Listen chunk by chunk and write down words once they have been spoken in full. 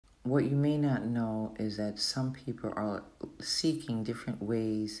what you may not know is that some people are seeking different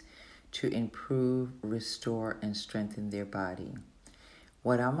ways to improve, restore, and strengthen their body.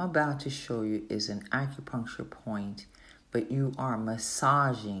 What I'm about to show you is an acupuncture point, but you are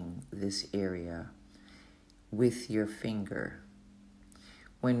massaging this area with your finger.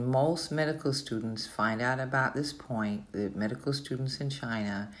 When most medical students find out about this point, the medical students in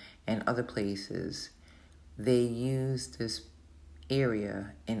China and other places, they use this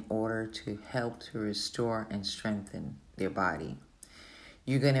area in order to help to restore and strengthen their body.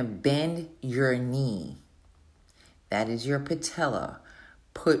 You're going to bend your knee. That is your patella.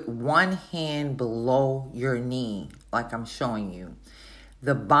 Put one hand below your knee, like I'm showing you.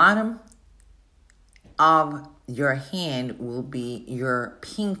 The bottom of your hand will be your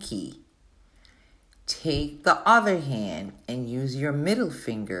pinky. Take the other hand and use your middle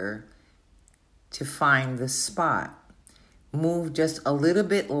finger to find the spot. Move just a little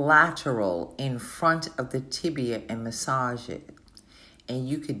bit lateral in front of the tibia and massage it. And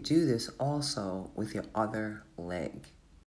you could do this also with your other leg.